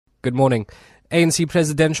Good morning. ANC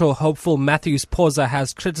presidential hopeful Mathews Phosa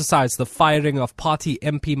has criticised the firing of party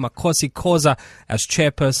MP Makhosi Khoza as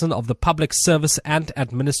chairperson of the Public Service and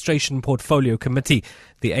Administration Portfolio Committee.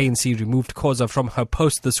 The ANC removed Khoza from her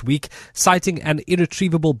post this week, citing an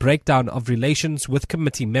irretrievable breakdown of relations with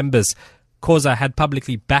committee members. Khoza had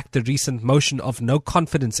publicly backed the recent motion of no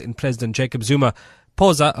confidence in President Jacob Zuma.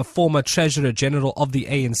 Phosa, a former Treasurer General of the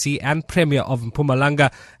ANC and Premier of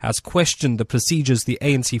Mpumalanga, has questioned the procedures the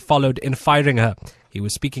ANC followed in firing her. He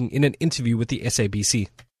was speaking in an interview with the SABC.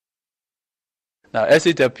 Now, as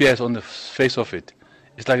it appears on the face of it,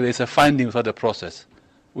 it's like there's a finding of the process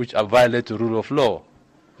which violate the rule of law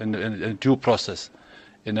and due process.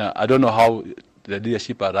 I don't know how the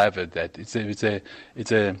leadership arrived at that. It's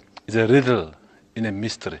a riddle in a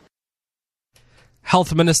mystery.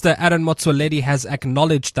 Health Minister Aaron Motsoaledi has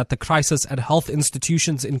acknowledged that the crisis at health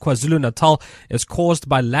institutions in KwaZulu-Natal is caused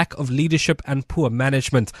by lack of leadership and poor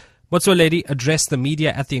management. Motsoaledi addressed the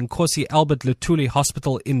media at the Nkosi Albert Luthuli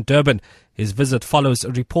Hospital in Durban. His visit follows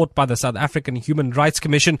a report by the South African Human Rights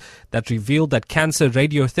Commission that revealed that cancer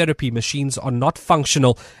radiotherapy machines are not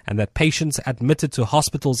functional and that patients admitted to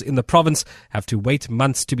hospitals in the province have to wait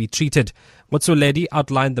months to be treated. Motsoaledi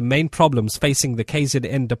outlined the main problems facing the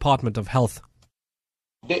KZN Department of Health.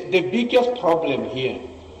 The biggest problem here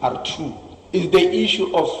are two. Is the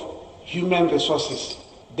issue of human resources,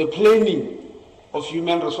 the planning of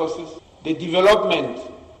human resources, the development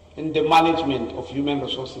and the management of human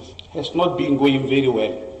resources has not been going very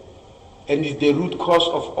well, and is the root cause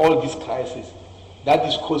of all this crisis that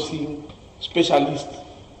is causing specialists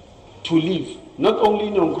to leave, not only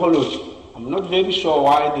in oncology. I'm not very sure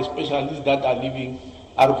why the specialists that are leaving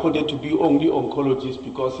are reported to be only oncologists,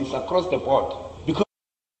 because it's across the board.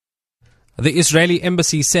 The Israeli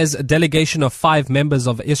embassy says a delegation of 5 members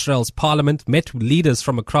of Israel's parliament met leaders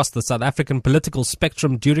from across the South African political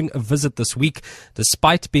spectrum during a visit this week,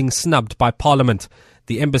 despite being snubbed by parliament.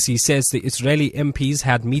 The embassy says the Israeli MPs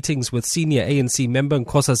had meetings with senior ANC member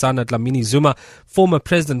Nkosazana Dlamini Zuma, former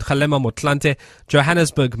President Kgalema Motlanthe,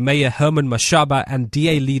 Johannesburg Mayor Herman Mashaba and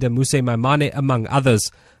DA leader Muse Maimane, among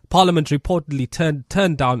others. Parliament reportedly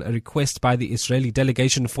turned down a request by the Israeli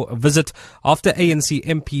delegation for a visit after ANC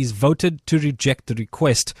MPs voted to reject the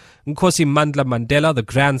request. Nkosi Mandla Mandela, the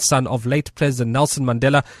grandson of late President Nelson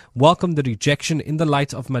Mandela, welcomed the rejection in the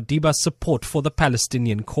light of Madiba's support for the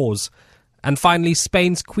Palestinian cause. And finally,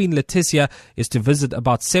 Spain's Queen Letizia is to visit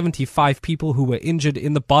about 75 people who were injured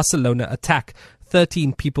in the Barcelona attack.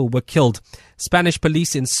 13 people were killed. Spanish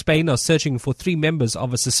police in Spain are searching for 3 members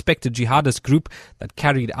of a suspected jihadist group that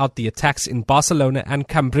carried out the attacks in Barcelona and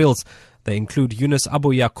Cambrils. They include Yunus Abu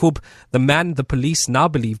Yaqub, the man the police now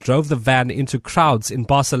believe drove the van into crowds in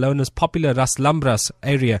Barcelona's popular Ras Lambras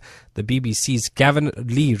area. The BBC's Gavin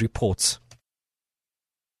Lee reports.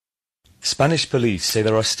 Spanish police say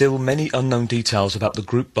there are still many unknown details about the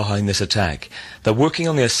group behind this attack. They're working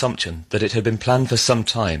on the assumption that it had been planned for some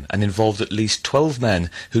time and involved at least 12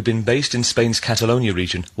 men who'd been based in Spain's Catalonia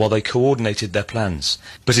region while they coordinated their plans.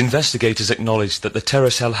 But investigators acknowledged that the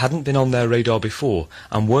terror cell hadn't been on their radar before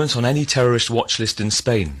and weren't on any terrorist watch list in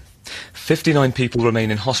Spain. 59 people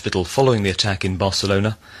remain in hospital following the attack in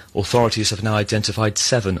Barcelona. Authorities have now identified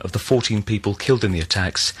 7 of the 14 people killed in the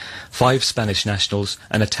attacks, 5 Spanish nationals,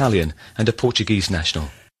 an Italian and a Portuguese national.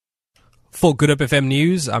 For Good Hope FM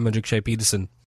News, I'm Chairperson.